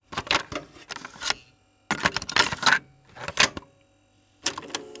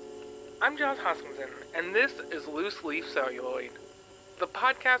I'm Josh Hoskinson, and this is Loose Leaf Celluloid, the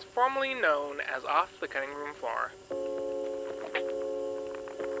podcast formerly known as Off the Cutting Room Floor.